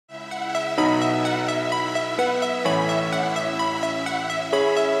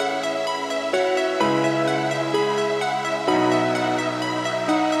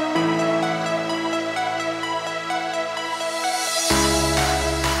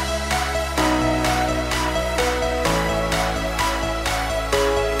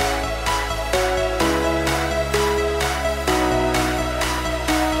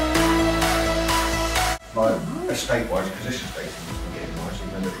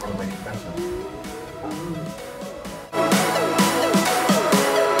will make it better.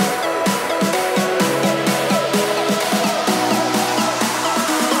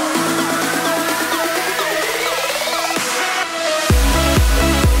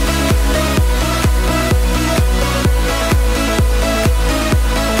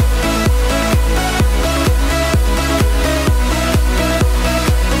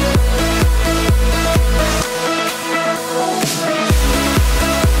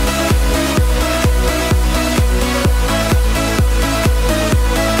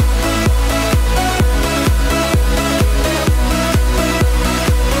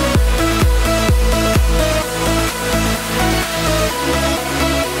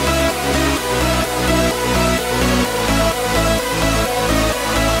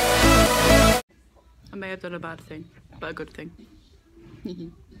 I may have done a bad thing, but a good thing.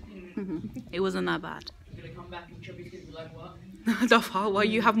 It wasn't that bad. You're gonna come back and Chubby's gonna be like, what? Dafa, why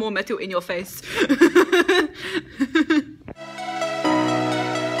you have more metal in your face?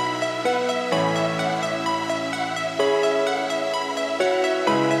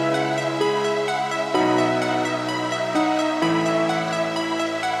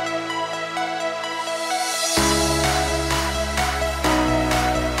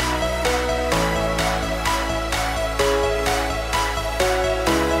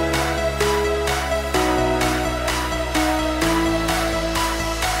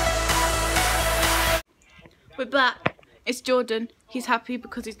 We're back. It's Jordan. He's happy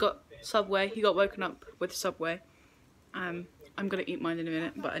because he's got Subway. He got woken up with Subway. I'm gonna eat mine in a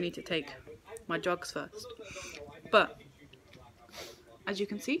minute, but I need to take my drugs first. But as you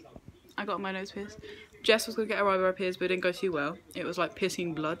can see, I got my nose pierced. Jess was gonna get her eyebrow pierced, but it didn't go too well. It was like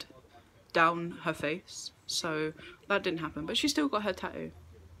pissing blood down her face, so that didn't happen. But she still got her tattoo.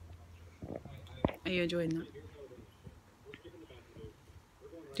 Are you enjoying that?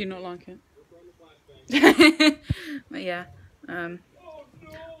 Do you not like it? But yeah,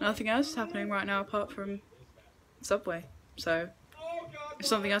 nothing else is happening right now apart from Subway. So if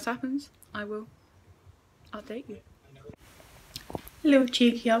something else happens, I will update you. Little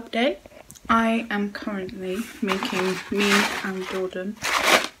cheeky update. I am currently making me and Jordan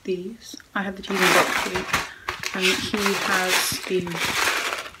these. I have the cheese and broccoli, and he has the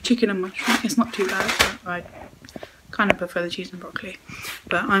chicken and mushroom. It's not too bad. I kind of prefer the cheese and broccoli,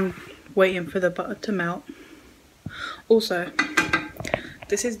 but I'm waiting for the butter to melt. Also,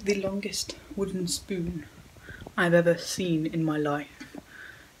 this is the longest wooden spoon I've ever seen in my life.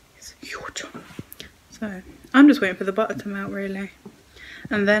 It's huge. So I'm just waiting for the butter to melt really,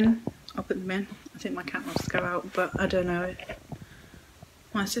 and then I'll put them in. I think my cat wants to go out, but I don't know if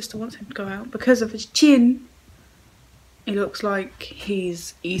my sister wants him to go out because of his chin. It looks like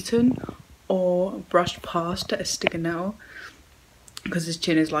he's eaten or brushed past a stick of nail, because his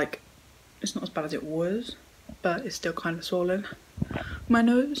chin is like, it's not as bad as it was, but it's still kind of swollen. My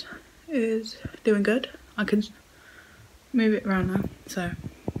nose is doing good. I can move it around now, so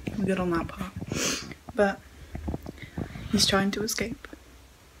I'm good on that part. But he's trying to escape.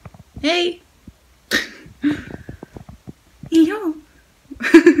 Hey! Yo!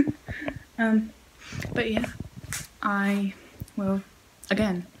 But yeah, I will,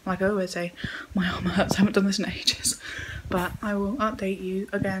 again, like I always say, my arm hurts. I haven't done this in ages. But I will update you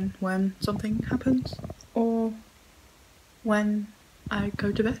again when something happens or when I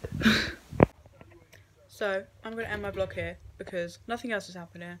go to bed. So I'm going to end my vlog here because nothing else is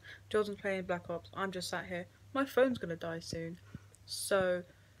happening. Jordan's playing Black Ops. I'm just sat here. My phone's going to die soon. So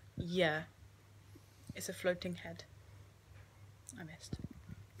yeah, it's a floating head. I missed.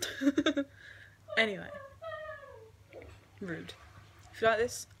 Anyway, rude. If you like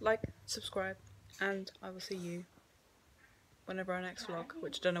this, like, subscribe, and I will see you whenever our next vlog,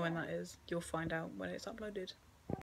 which I don't know when that is. You'll find out when it's uploaded.